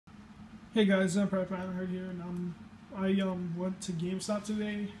Hey guys, I'm Prep Panher here, and I went to GameStop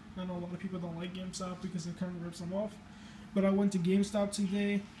today. I know a lot of people don't like GameStop because it kind of rips them off, but I went to GameStop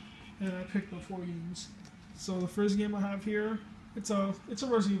today, and I picked up 4 games. So the first game I have here, it's a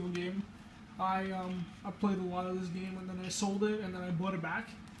Resident Evil game. I played a lot of this game, and then I sold it, and then I bought it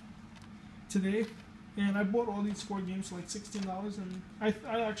back today, and I bought all these 4 games for like $16, and I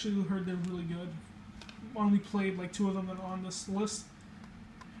actually heard they're really good. Only played like 2 of them that are on this list.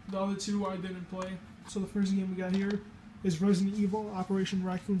 The other 2 I didn't play. So the first game we got here is Resident Evil Operation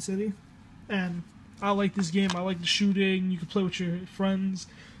Raccoon City. And I like this game. I like the shooting. You can play with your friends.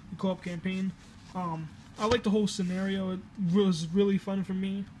 The co-op campaign. I like the whole scenario. It was really fun for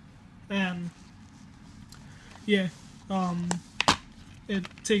me. And yeah, it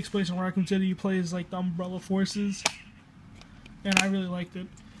takes place in Raccoon City. You play as like the Umbrella Forces. And I really liked it.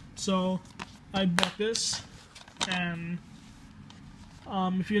 So I bought this, and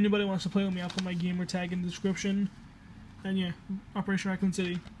if anybody wants to play with me, I'll put my GamerTag in the description. And yeah, Operation Raccoon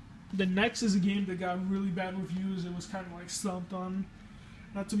City. The next is a game that got really bad reviews. It was kind of like slumped on.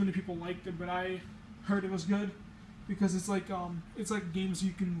 Not too many people liked it, but I heard it was good because it's like games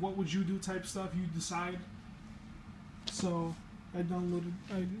you can what would you do type stuff. You decide. So I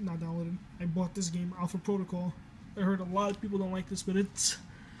bought this game, Alpha Protocol. I heard a lot of people don't like this, but it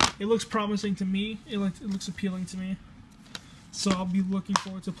looks promising to me. It looks appealing to me. So I'll be looking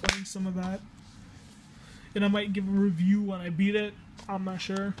forward to playing some of that. And I might give a review when I beat it. I'm not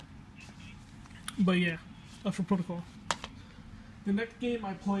sure. But yeah, Alpha Protocol. The next game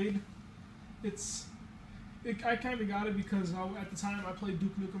I played, I kind of got it because at the time I played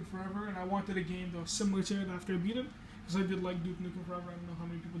Duke Nukem Forever, and I wanted a game that was similar to it after I beat it. Because I did like Duke Nukem Forever. I don't know how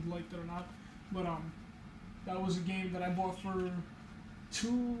many people liked it or not. But that was a game that I bought for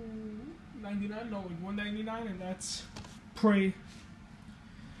 $2.99, no, like $1.99, and that's Prey.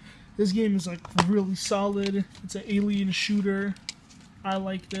 This game is like really solid. It's an alien shooter. I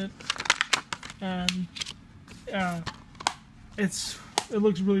liked it, and it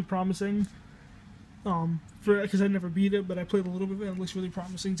looks really promising. Because I never beat it, but I played a little bit of it. It looks really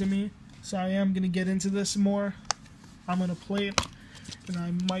promising to me. So I am gonna get into this more. I'm gonna play it, and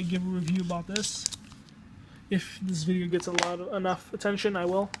I might give a review about this. If this video gets enough attention, I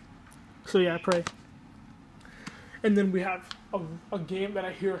will. So yeah, Prey. And then we have a game that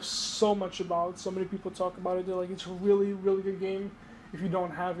I hear so much about. So many people talk about it. They're like, it's a really, really good game. If you don't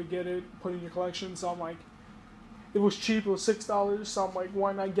have it, get it. Put it in your collection. So I'm like, it was cheap. It was $6. So I'm like,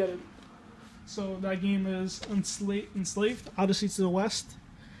 why not get it? So that game is Enslaved, Odyssey to the West.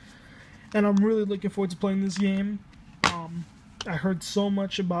 And I'm really looking forward to playing this game. I heard so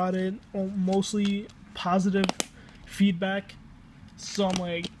much about it. Mostly positive feedback. So I'm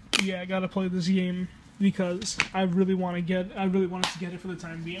like, yeah, I gotta play this game, because I really wanted to get it for the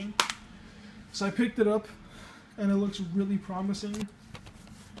time being. So I picked it up, and it looks really promising.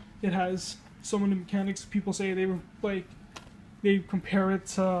 It has so many mechanics. People say they compare it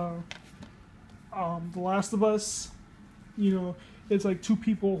to The Last of Us. You know, it's like 2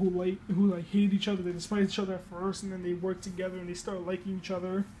 people who hate each other. They despise each other at first, and then they work together and they start liking each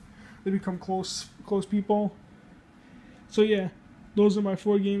other. They become close people. So yeah. Those are my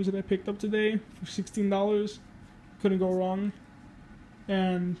 4 games that I picked up today for $16. Couldn't go wrong.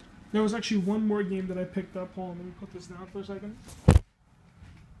 And there was actually one more game that I picked up. Hold on, let me put this down for a second.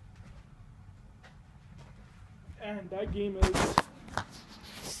 And that game is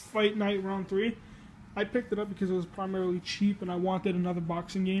Fight Night Round 3. I picked it up because it was primarily cheap and I wanted another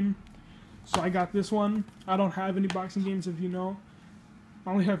boxing game. So I got this one. I don't have any boxing games, if you know.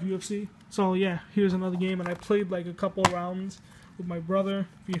 I only have UFC. So yeah, here's another game, and I played like a couple rounds with my brother.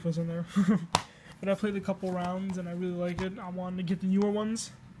 FIFA's in there. But I played a couple rounds and I really like it. I wanted to get the newer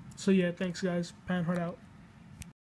ones. So yeah, thanks guys. Panhard out.